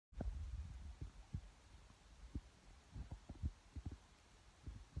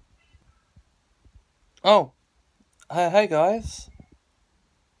Oh, hey guys.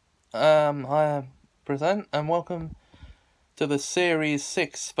 I present and welcome to the Series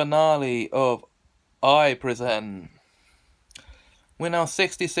 6 finale of iPresent. We're now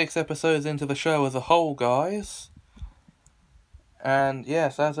 66 episodes into the show as a whole, guys. And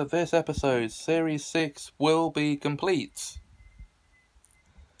yes, as of this episode, Series 6 will be complete.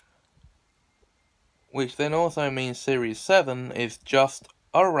 Which then also means Series 7 is just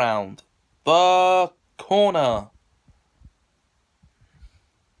around the corner.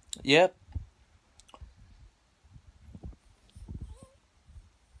 Yep.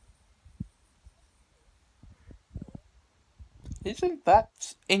 Isn't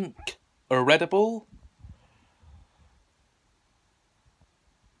that ink readable?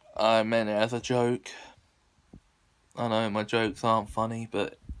 I meant it as a joke. I know my jokes aren't funny,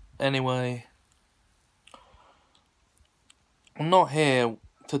 but anyway. I'm not here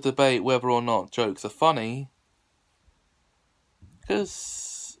to debate whether or not jokes are funny.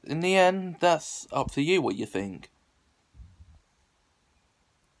 Because in the end, that's up to you what you think.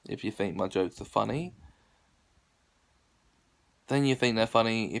 If you think my jokes are funny, then you think they're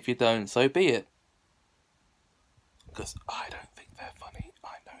funny. If you don't, so be it. Because I don't think they're funny.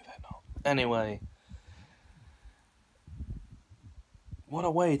 I know they're not. Anyway. What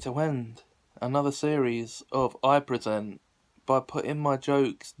a way to end another series of iPresent by putting my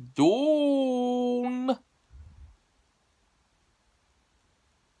jokes down.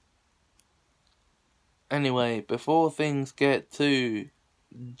 Anyway, before things get too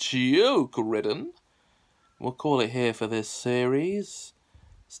joke-ridden, we'll call it here for this series.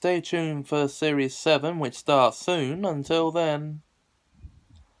 Stay tuned for Series 7, which starts soon. Until then,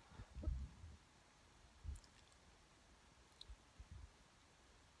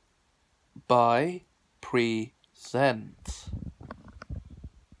 bye, present.